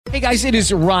Hey guys, it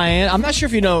is Ryan. I'm not sure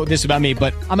if you know this about me,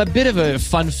 but I'm a bit of a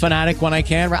fun fanatic when I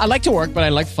can. I like to work, but I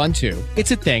like fun too.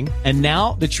 It's a thing. And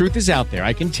now the truth is out there.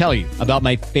 I can tell you about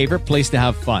my favorite place to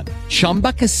have fun.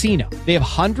 Chumba Casino. They have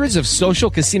hundreds of social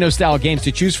casino style games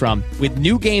to choose from with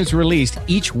new games released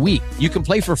each week. You can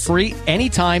play for free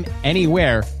anytime,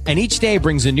 anywhere. And each day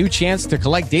brings a new chance to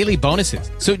collect daily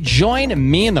bonuses. So join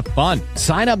me in the fun.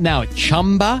 Sign up now at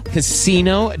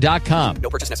ChumbaCasino.com. No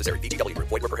purchase necessary. VGW.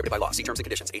 Void where prohibited by law. See terms and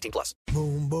conditions. 18+.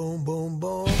 Boom, boom, boom,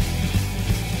 boom.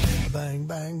 Bang,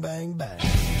 bang, bang, bang.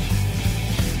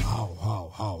 How,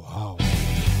 how, how, how.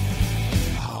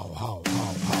 How, how,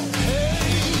 how, how. Hey,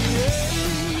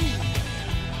 hey.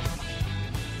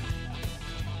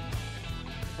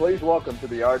 Please welcome to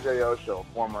the RJOShow,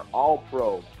 former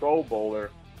All-Pro, Pro Bowler,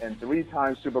 and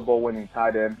three-time Super Bowl winning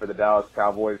tight end for the Dallas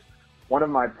Cowboys. One of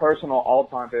my personal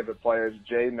all-time favorite players,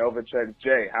 Jay Novacek.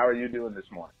 Jay, how are you doing this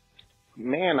morning?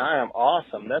 Man, I am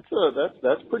awesome. That's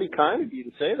pretty kind of you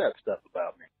to say that stuff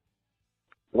about me.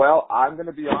 Well, I'm going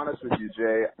to be honest with you,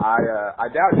 Jay. I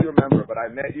doubt you remember, but I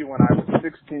met you when I was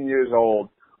 16 years old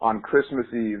on Christmas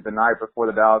Eve, the night before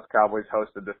the Dallas Cowboys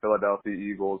hosted the Philadelphia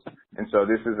Eagles, and so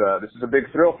this is a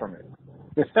big thrill for me.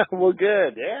 Well,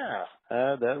 good, yeah.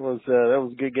 That was a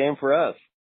good game for us.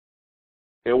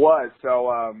 It was.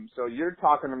 So you're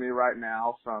talking to me right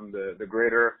now from the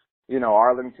greater,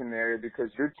 Arlington area because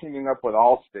you're teaming up with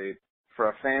Allstate for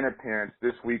a fan appearance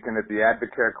this weekend at the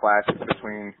Advocare Classic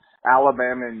between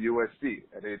Alabama and USC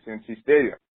at AT&T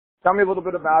Stadium. Tell me a little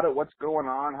bit about it, what's going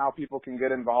on, how people can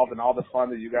get involved, and all the fun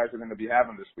that you guys are going to be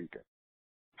having this weekend.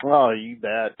 Oh, you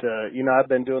bet. I've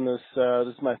been doing this.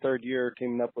 This is my third year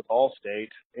teaming up with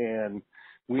Allstate, and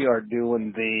we are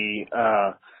doing the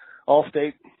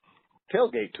Allstate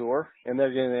tailgate tour, and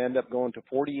they're going to end up going to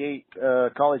 48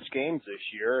 college games this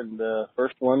year, and the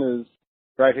first one is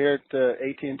right here at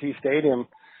AT&T Stadium.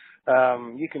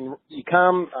 You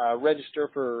come register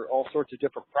for all sorts of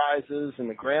different prizes, and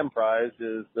the grand prize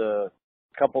is a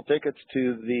couple tickets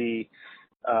to the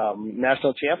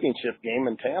national championship game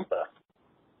in Tampa.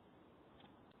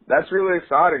 That's really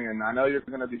exciting, and I know you're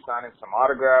going to be signing some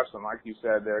autographs, and like you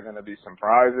said, there are going to be some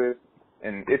prizes.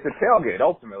 And it's a tailgate,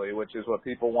 ultimately, which is what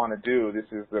people want to do. This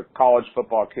is the college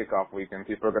football kickoff weekend.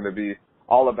 People are going to be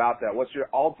all about that. What's your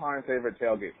all-time favorite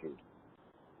tailgate food?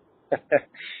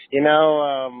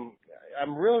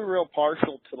 I'm really real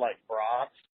partial to,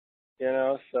 brats,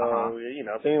 so,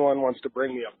 if anyone wants to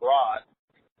bring me a brat,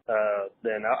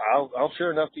 then I'll sure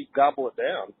enough gobble it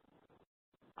down.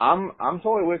 I'm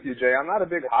totally with you, Jay. I'm not a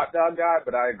big hot dog guy,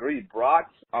 but I agree. Brats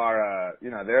are,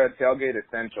 they're a tailgate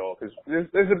essential because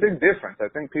there's a big difference. I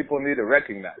think people need to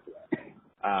recognize that.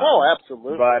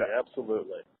 Absolutely.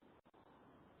 Absolutely.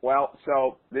 Well,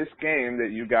 so this game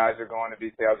that you guys are going to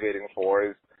be tailgating for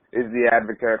is the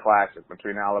Advocare Classic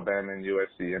between Alabama and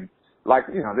USC. And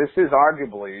this is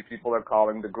arguably, people are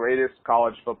calling the greatest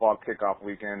college football kickoff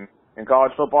weekend in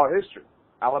college football history.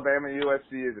 Alabama and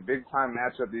USC is a big-time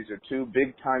matchup. These are two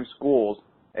big-time schools,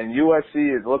 and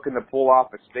USC is looking to pull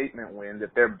off a statement win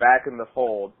that they're back in the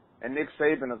fold, and Nick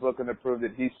Saban is looking to prove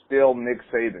that he's still Nick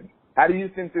Saban. How do you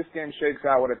think this game shakes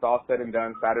out when it's all said and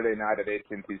done Saturday night at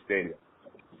AT&T Stadium?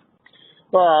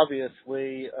 Well,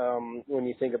 obviously, when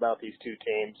you think about these two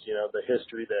teams, the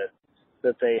history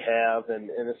that they have, and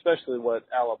especially what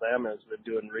Alabama has been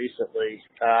doing recently,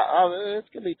 it's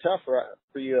going to be tough for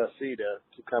USC to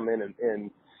come in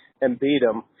and beat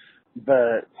them.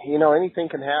 But, anything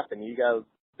can happen. You got to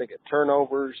think of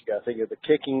turnovers. You got to think of the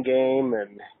kicking game.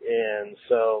 And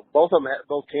so both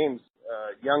teams,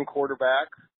 young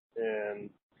quarterbacks, and,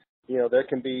 there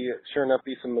can sure enough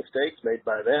be some mistakes made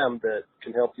by them that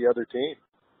can help the other team.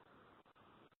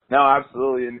 No,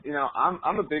 absolutely. And,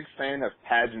 I'm a big fan of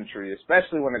pageantry,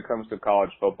 especially when it comes to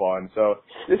college football. And so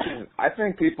I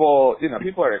think people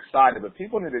are excited, but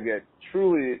people need to get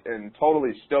truly and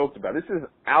totally stoked about it. This is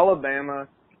Alabama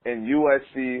and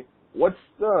USC. What's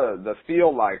the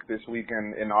feel like this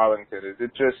weekend in Arlington? Does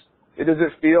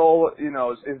it feel,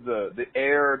 is the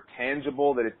air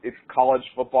tangible that it's college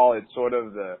football? It's sort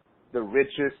of the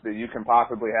richest that you can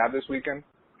possibly have this weekend?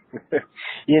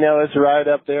 It's right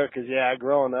up there because,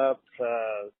 growing up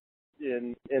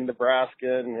in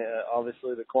Nebraska and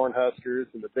obviously the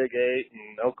Cornhuskers and the Big Eight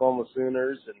and Oklahoma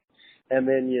Sooners and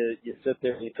then you sit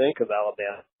there and you think of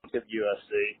Alabama, think of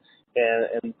USC,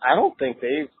 and I don't think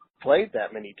they've played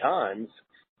that many times,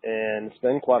 and it's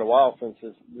been quite a while since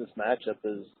this matchup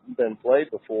has been played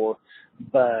before.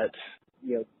 But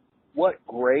what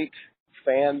great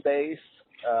fan base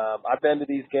I've been to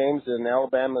these games, and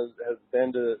Alabama has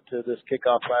been to this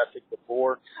kickoff classic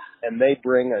before, and they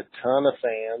bring a ton of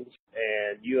fans.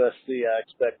 And USC, I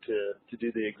expect to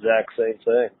do the exact same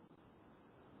thing.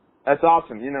 That's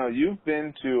awesome. You know, you've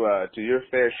been to your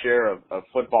fair share of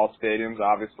football stadiums,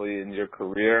 obviously, in your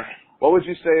career. What would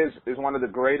you say is one of the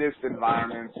greatest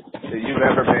environments that you've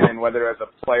ever been in, whether as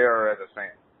a player or as a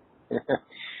fan?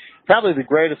 Probably the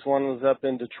greatest one was up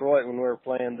in Detroit when we were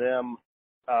playing them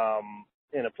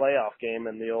in a playoff game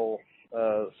in the old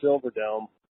Silverdome,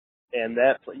 and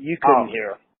that you couldn't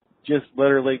hear. Just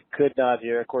literally could not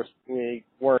hear. Of course, we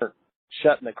weren't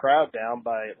shutting the crowd down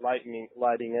by lighting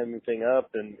everything up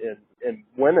and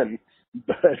winning,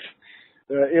 but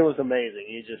it was amazing.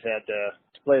 You just had to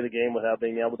play the game without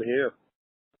being able to hear.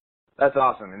 That's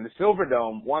awesome. And the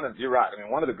Silverdome, you're right. I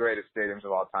mean, one of the greatest stadiums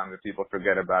of all time that people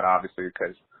forget about, obviously,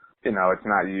 because, you know, it's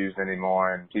not used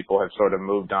anymore and people have sort of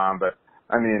moved on. But,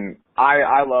 I mean,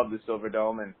 I love the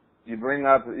Silverdome, and you bring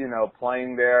up, you know,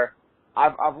 playing there.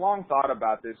 I've long thought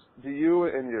about this. Do you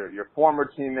and your former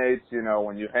teammates, you know,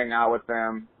 when you hang out with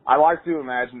them, I like to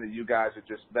imagine that you guys are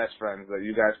just best friends, that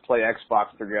you guys play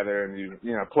Xbox together and you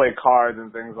know, play cards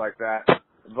and things like that.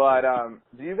 But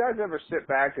do you guys ever sit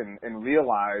back and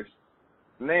realize,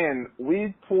 man,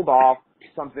 we pulled off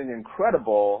something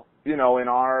incredible, you know, in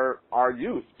our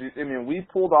youth? I mean, we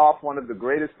pulled off one of the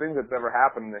greatest things that's ever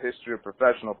happened in the history of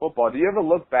professional football. Do you ever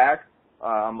look back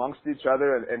amongst each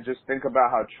other and just think about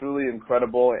how truly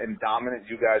incredible and dominant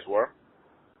you guys were?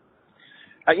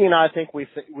 You know, I think we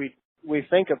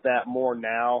think of that more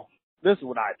now. This is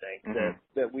what I think,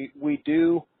 that we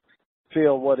do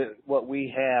feel what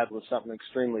we had was something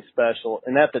extremely special.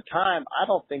 And at the time, I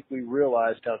don't think we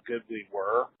realized how good we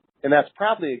were. And that's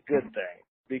probably a good thing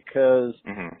because,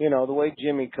 you know, the way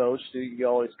Jimmy coached, he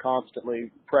always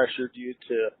constantly pressured you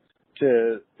to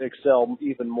excel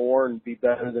even more and be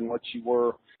better than what you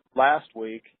were last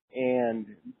week. And,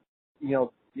 you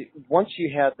know, once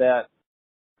you have that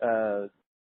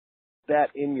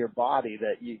in your body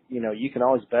that you know, you can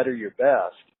always better your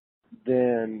best,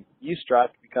 then you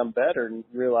strive to become better and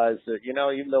realize that, you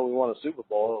know, even though we won a Super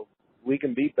Bowl, we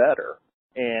can be better.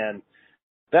 And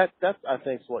that I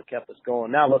think is what kept us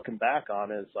going. Now looking back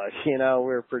on it, it's like, you know,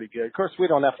 we were pretty good. Of course, we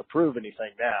don't have to prove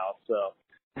anything now, so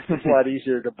it's a lot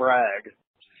easier to brag.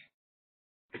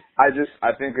 I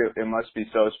think it must be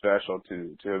so special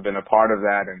to have been a part of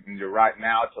that, and you're right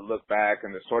now to look back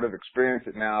and to sort of experience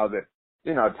it now that,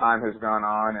 you know, time has gone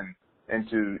on and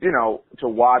to, you know, to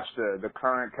watch the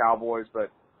current Cowboys.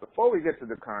 But before we get to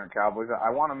the current Cowboys, I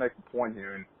want to make a point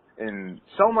here, and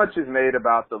so much is made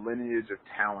about the lineage of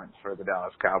talent for the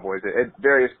Dallas Cowboys at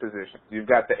various positions. You've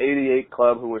got the 88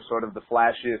 club, who were sort of the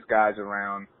flashiest guys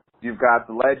around. You've got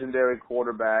the legendary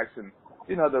quarterbacks, and,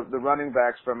 you know, the running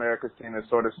backs for America's team have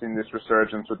sort of seen this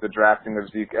resurgence with the drafting of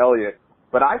Zeke Elliott.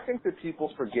 But I think that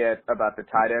people forget about the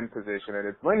tight end position and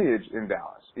its lineage in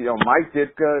Dallas. You know, Mike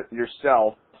Ditka,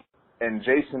 yourself, and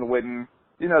Jason Witten,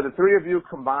 you know, the three of you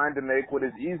combined to make what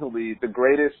is easily the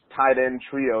greatest tight end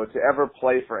trio to ever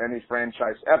play for any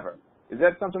franchise ever. Is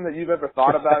that something that you've ever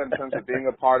thought about in terms of being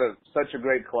a part of such a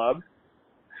great club?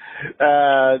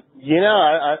 You know,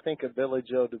 I think of Billy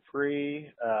Joe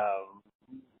Dupree,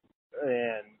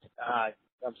 and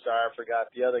I'm sorry, I forgot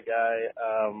the other guy,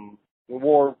 who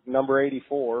wore number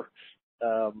 84,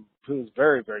 who's a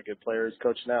very, very good player. He's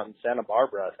coaching out in Santa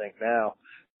Barbara, I think, now.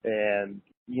 And,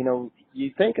 you know,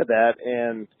 you think of that,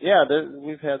 and, yeah,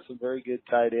 we've had some very good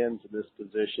tight ends in this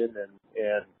position,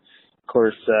 and of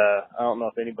course, I don't know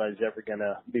if anybody's ever going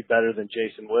to be better than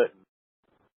Jason Witten.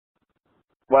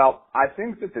 Well, I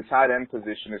think that the tight end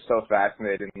position is so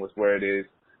fascinating with where it is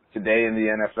today in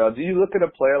the NFL. Do you look at a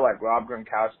player like Rob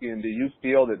Gronkowski and do you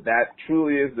feel that that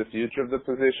truly is the future of the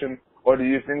position, or do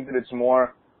you think that it's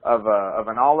more of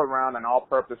an all-around and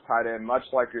all-purpose tight end, much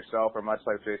like yourself or much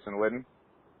like Jason Witten?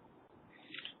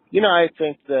 You know, I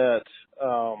think that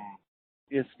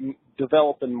it's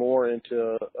developing more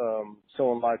into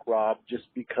someone like Rob just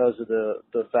because of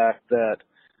the fact that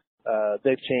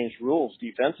they've changed rules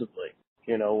defensively.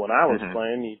 You know, when I was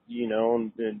playing, you know,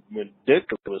 and when Dick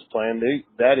was playing,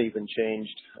 that even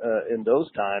changed in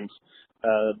those times.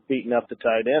 Beating up the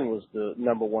tight end was the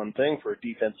number one thing for a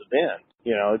defensive end.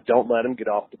 You know, don't let him get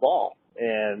off the ball.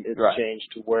 And it's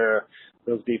changed to where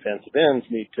those defensive ends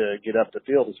need to get up the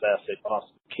field as fast as they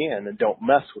possibly can and don't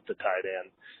mess with the tight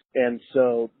end. And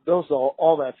so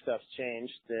all that stuff's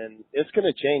changed, and it's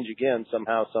going to change again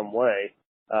somehow, some way.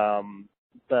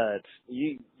 But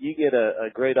you get a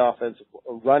great offensive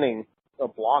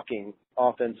blocking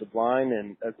offensive line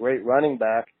and a great running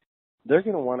back, they're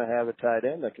going to want to have a tight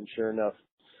end that can sure enough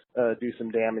do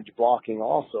some damage blocking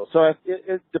also. So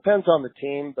it depends on the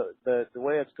team, but the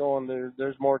way it's going,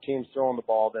 there's more teams throwing the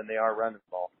ball than they are running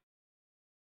the ball.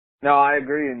 No, I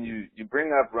agree, and you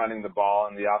bring up running the ball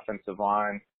and the offensive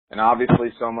line, and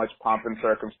obviously so much pomp and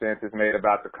circumstance is made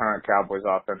about the current Cowboys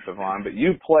offensive line, but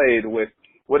you played with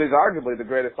what is arguably the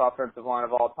greatest offensive line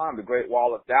of all time, the Great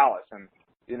Wall of Dallas, and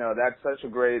you know, that's such a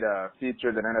great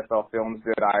feature that NFL Films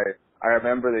did. I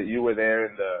remember that you were there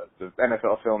in the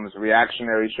NFL Films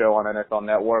reactionary show on NFL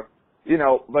Network. You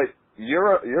know, but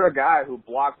you're a guy who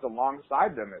blocked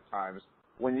alongside them at times.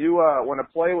 When when a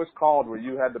play was called where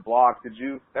you had to block, did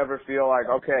you ever feel like,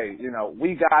 okay, you know,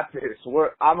 we got this.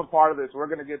 I'm a part of this. We're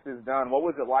going to get this done. What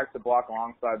was it like to block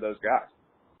alongside those guys?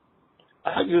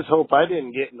 I just hope I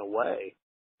didn't get in the way.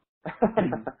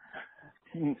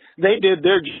 They did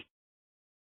their job.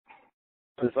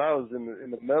 If I was in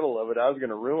the middle of it, I was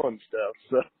going to ruin stuff.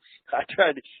 So I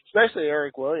tried to, especially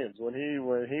Eric Williams, when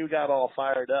he got all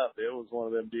fired up, it was one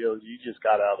of them deals you just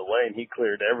got out of the way and he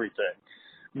cleared everything.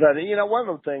 But you know, one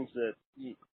of the things that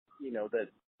you know that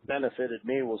benefited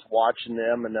me was watching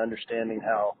them and understanding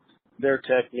how their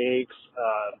techniques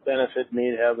benefited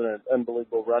me, having an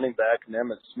unbelievable running back in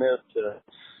Emmitt Smith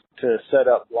to set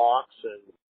up blocks and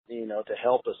you know to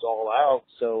help us all out.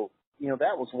 So you know,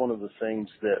 that was one of the things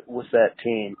that with that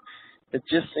team, it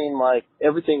just seemed like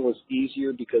everything was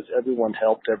easier because everyone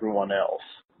helped everyone else.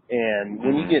 And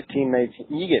when you get teammates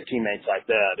like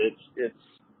that,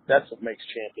 that's what makes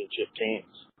championship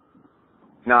teams.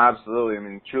 No, absolutely. I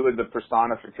mean, truly the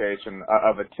personification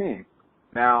of a team.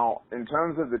 Now, in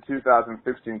terms of the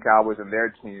 2016 Cowboys and their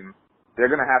team, they're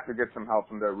going to have to get some help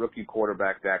from their rookie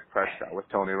quarterback, Dak Prescott, with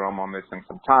Tony Romo missing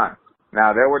some time.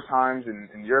 Now, there were times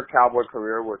in your Cowboy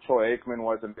career where Troy Aikman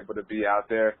wasn't able to be out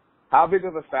there. How big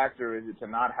of a factor is it to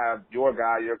not have your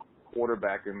guy, your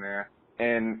quarterback in there?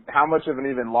 And how much of an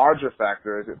even larger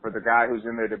factor is it for the guy who's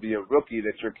in there to be a rookie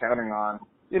that you're counting on,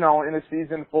 you know, in a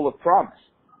season full of promise?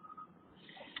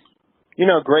 You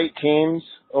know, great teams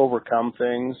overcome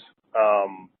things.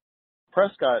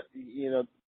 Prescott, you know,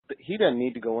 he doesn't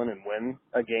need to go in and win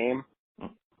a game.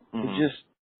 Mm-hmm.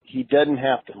 He doesn't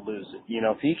have to lose it. You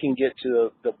know, if he can get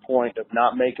to the point of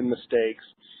not making mistakes,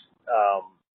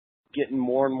 getting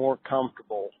more and more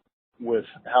comfortable with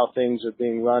how things are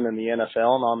being run in the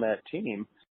NFL and on that team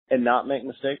and not make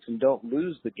mistakes and don't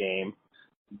lose the game,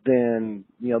 then,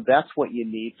 you know, that's what you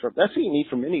need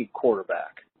from any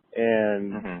quarterback.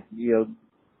 And, you know,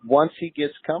 once he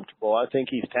gets comfortable, I think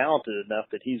he's talented enough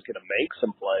that he's going to make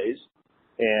some plays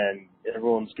and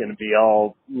everyone's going to be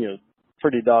all, you know,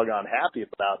 pretty doggone happy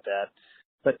about that.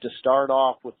 But to start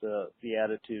off with the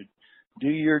attitude, do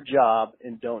your job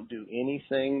and don't do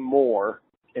anything more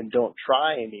and don't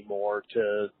try anymore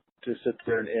to sit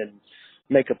there and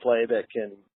make a play that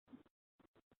can.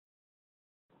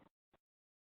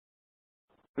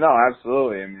 No,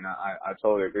 absolutely. I mean, I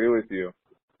totally agree with you.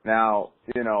 Now,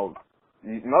 you know,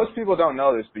 most people don't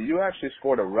know this, but you actually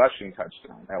scored a rushing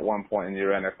touchdown at one point in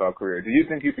your NFL career. Do you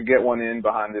think you could get one in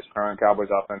behind this current Cowboys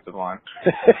offensive line?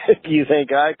 You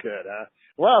think I could, huh?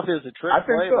 Well, if it was a trick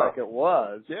play so. like it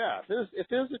was, yeah. If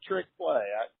it was a trick play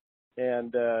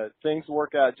and things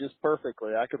work out just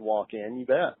perfectly, I could walk in, you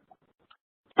bet.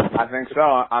 I think so.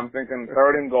 I'm thinking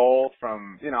 3rd and goal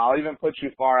from, you know, I'll even put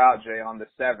you far out, Jay, on the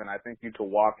 7. I think you could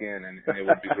walk in and it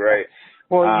would be great.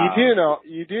 Well,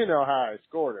 you do know how I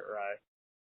scored it, right?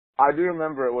 I do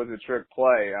remember it was a trick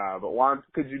play, but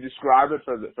could you describe it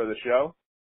for the show?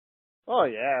 Oh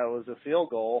yeah, it was a field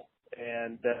goal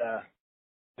and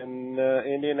in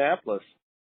Indianapolis,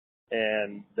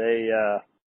 and they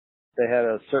had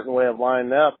a certain way of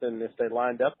lining up, and if they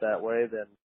lined up that way, then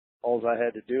all I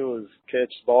had to do was catch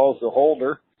the ball as a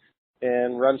holder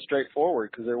and run straight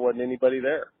forward because there wasn't anybody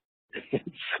there.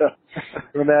 So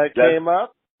when that came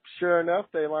up, sure enough,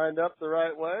 they lined up the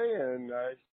right way, and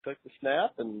I took the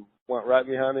snap and went right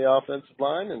behind the offensive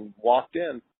line and walked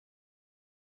in.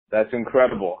 That's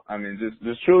incredible. I mean,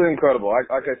 just truly incredible. Like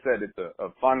I said, it's a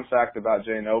fun fact about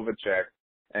Jay Novacek.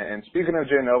 And speaking of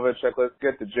Jay Novacek, let's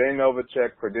get the Jay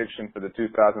Novacek prediction for the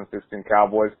 2016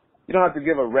 Cowboys. You don't have to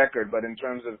give a record, but in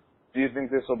terms of, do you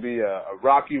think this will be a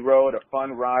rocky road, a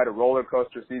fun ride, a roller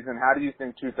coaster season? How do you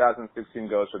think 2016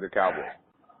 goes for the Cowboys?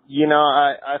 You know,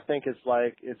 I think it's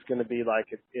going to be like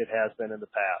it has been in the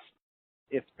past.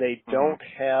 If they don't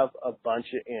have a bunch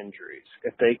of injuries,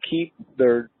 if they keep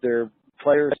their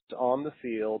players on the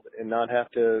field and not have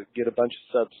to get a bunch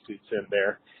of substitutes in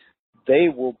there, they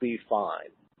will be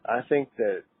fine. I think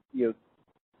that, you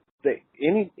know,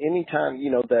 anytime,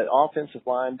 you know, that offensive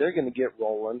line, they're going to get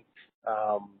rolling.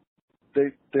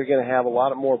 They're going to have a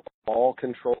lot more ball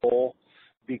control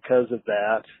because of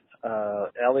that.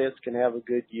 Elliott's can have a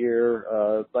good year.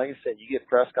 Like I said, you get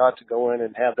Prescott to go in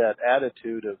and have that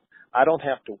attitude of, I don't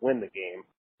have to win the game,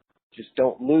 just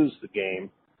don't lose the game.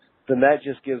 Then that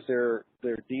just gives their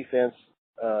defense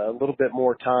a little bit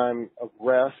more time of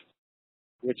rest,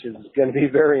 which is going to be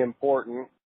very important,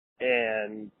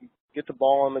 and get the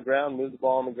ball on the ground, move the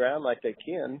ball on the ground like they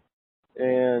can,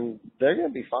 and they're going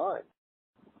to be fine.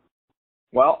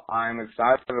 Well, I'm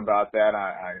excited about that.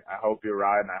 I hope you're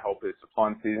right, and I hope it's a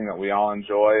fun season that we all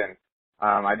enjoy. And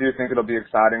I do think it'll be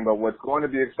exciting, but what's going to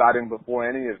be exciting before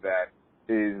any of that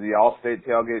is the All-State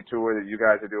Tailgate Tour that you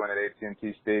guys are doing at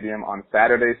AT&T Stadium on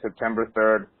Saturday, September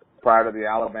 3rd, prior to the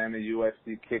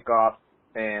Alabama-USC kickoff,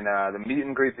 and the meet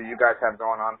and greet that you guys have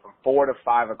going on from 4 to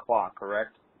 5 o'clock,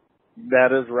 correct?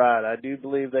 That is right. I do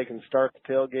believe they can start the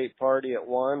tailgate party at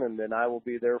 1, and then I will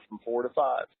be there from 4 to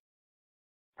 5.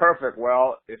 Perfect.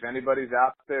 Well, if anybody's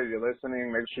out there, you're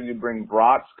listening, make sure you bring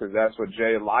brats, because that's what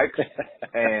Jay likes.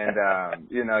 And,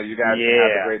 you guys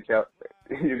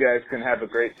can have a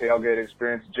great tailgate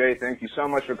experience. Jay, thank you so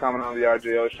much for coming on the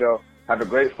RJO Show. Have a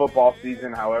great football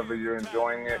season, however you're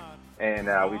enjoying it. And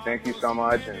we thank you so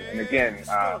much. And again,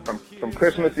 from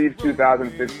Christmas Eve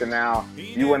 2006 to now,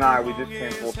 you and I, we just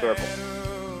came full circle.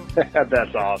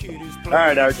 That's awesome. All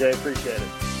right, RJ, appreciate it.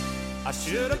 I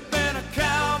should have been a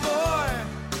cowboy.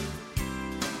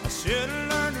 I should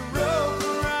have learned to rope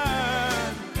and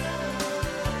ride.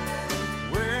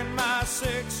 Wearing my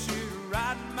 6-shooter,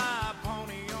 riding my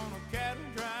pony on a cat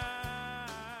and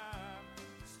drive.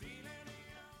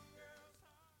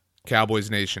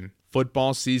 Cowboys Nation,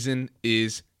 football season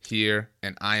is here,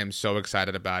 and I am so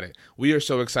excited about it. We are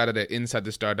so excited at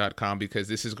InsideTheStar.com because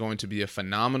this is going to be a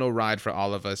phenomenal ride for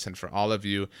all of us and for all of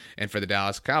you and for the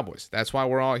Dallas Cowboys. That's why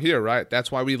we're all here, right?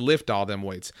 That's why we lift all them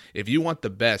weights. If you want the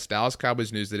best Dallas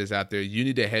Cowboys news that is out there, you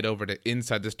need to head over to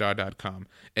InsideTheStar.com.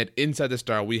 At Inside the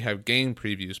Star, we have game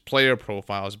previews, player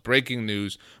profiles, breaking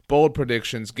news, bold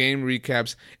predictions, game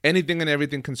recaps, anything and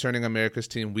everything concerning America's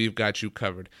team, we've got you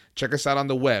covered. Check us out on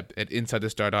the web at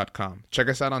InsideTheStar.com. Check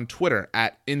us out on Twitter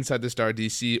at Inside the Star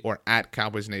DC or at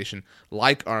Cowboys Nation.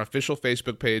 Like our official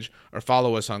Facebook page or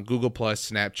follow us on Google+,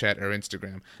 Snapchat, or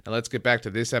Instagram. Now let's get back to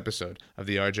this episode of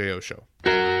the RJO Show.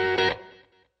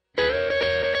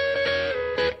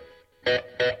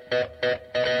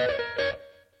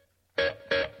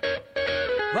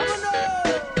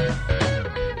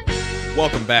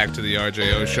 Welcome back to the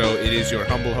RJO Show. It is your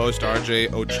humble host,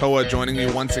 RJ Ochoa, joining you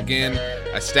once again,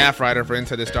 a staff writer for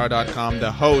InsideTheStar.com,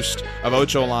 the host of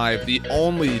Ocho Live, the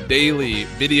only daily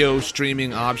video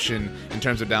streaming option in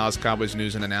terms of Dallas Cowboys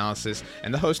news and analysis,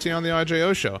 and the host here on the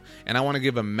RJO Show. And I want to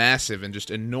give a massive and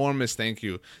just enormous thank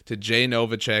you to Jay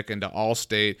Novacek and to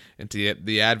Allstate and to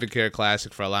the Advocare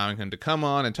Classic for allowing him to come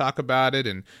on and talk about it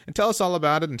and tell us all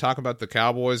about it and talk about the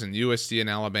Cowboys and USC and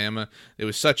Alabama. It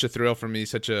was such a thrill for me,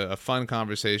 such a fun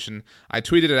conversation. I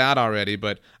tweeted it out already,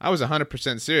 but I was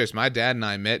 100% serious. My dad and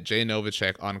I met Jay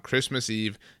Novacek on Christmas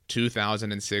Eve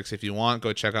 2006. If you want,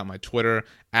 go check out my Twitter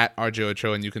at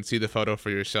RJOchoa, and you can see the photo for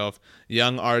yourself.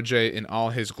 Young RJ in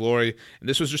all his glory. And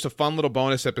this was just a fun little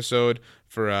bonus episode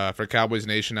for Cowboys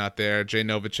Nation out there. Jay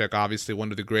Novacek, obviously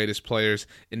one of the greatest players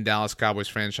in Dallas Cowboys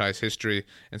franchise history,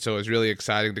 and so it was really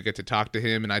exciting to get to talk to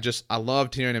him. And I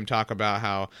loved hearing him talk about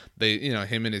how they,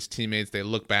 him and his teammates, they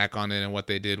look back on it and what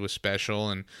they did was special.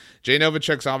 And Jay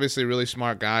Novacek's obviously a really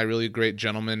smart guy, really great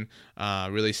gentleman,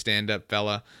 really stand-up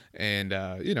fella. And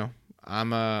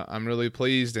I'm really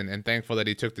pleased and thankful that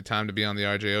he took the time to be on the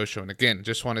RJO Show. And again,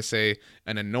 just want to say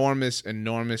an enormous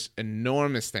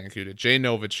thank you to Jay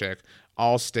Novacek,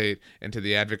 Allstate, and to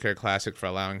the Advocare Classic for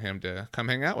allowing him to come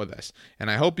hang out with us. And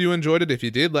I hope you enjoyed it. If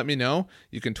you did, let me know.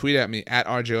 You can tweet at me at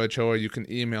RJOchoa, or you can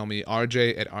email me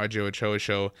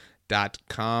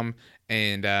rj@rjochoashow.com.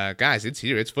 And guys, it's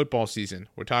here. It's football season.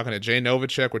 We're talking to Jay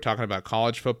Novacek. We're talking about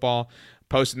college football.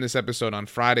 Posting this episode on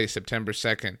Friday, September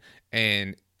 2nd,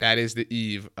 and that is the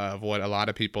eve of what a lot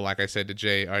of people, like I said to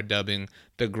Jay, are dubbing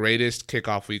the greatest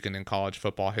kickoff weekend in college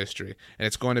football history. And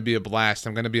it's going to be a blast.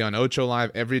 I'm going to be on Ocho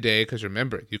Live every day because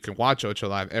remember, you can watch Ocho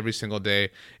Live every single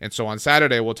day. And so on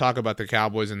Saturday, we'll talk about the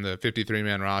Cowboys and the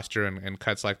 53-man roster and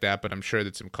cuts like that, but I'm sure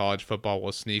that some college football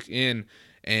will sneak in.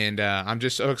 And I'm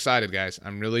just so excited, guys.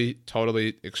 I'm really,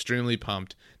 totally, extremely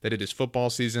pumped that it is football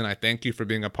season. I thank you for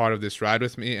being a part of this ride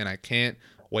with me, and I can't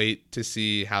wait to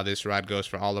see how this ride goes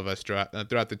for all of us throughout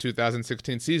the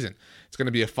 2016 season. It's going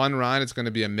to be a fun ride. It's going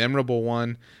to be a memorable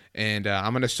one, and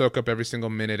I'm going to soak up every single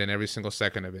minute and every single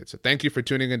second of it. So thank you for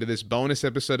tuning into this bonus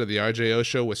episode of the RJO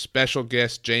Show with special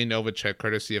guest Jay Novacek,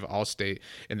 courtesy of Allstate,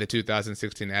 in the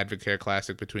 2016 Advocare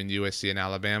Classic between USC and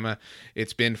Alabama.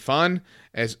 It's been fun.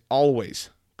 As always,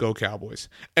 go Cowboys.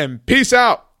 And peace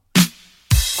out!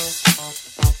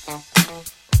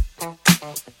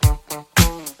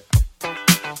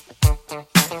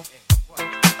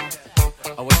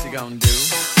 Oh, what you gonna do?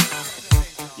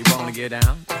 You wanna get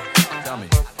down? Tell me.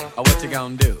 Oh, what you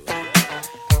gonna do?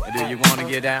 Do you wanna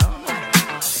get down?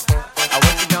 Oh,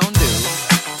 what you gonna do?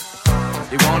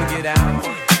 You wanna get down?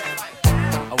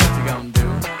 Oh, what you gonna do?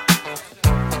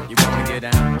 You wanna get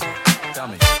down? Tell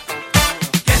me.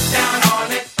 Get down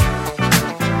on it.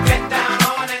 Get down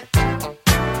on it.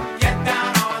 Get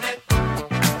down on it.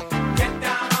 Get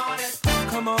down on it.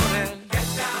 Come on in. Get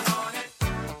down on it.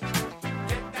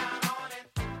 Get down on it.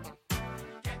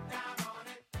 Get down on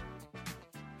it.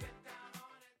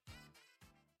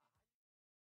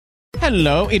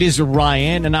 Hello, it is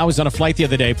Ryan, and I was on a flight the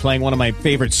other day playing one of my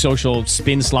favorite social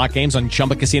spin slot games on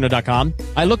ChumbaCasino.com.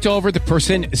 I looked over at the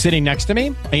person sitting next to me,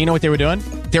 and you know what they were doing?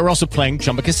 They were also playing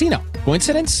Chumba Casino.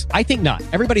 Coincidence? I think not.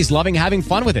 Everybody's loving having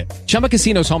fun with it. Chumba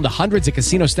Casino is home to hundreds of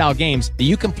casino-style games that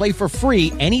you can play for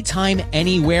free anytime,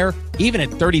 anywhere, even at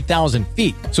 30,000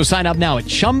 feet. So sign up now at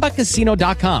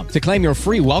ChumbaCasino.com to claim your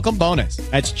free welcome bonus.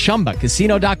 That's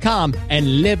ChumbaCasino.com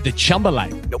and live the Chumba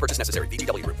life. No purchase necessary.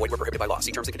 VGW Group. Void where prohibited by law.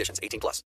 See terms and conditions. 18+.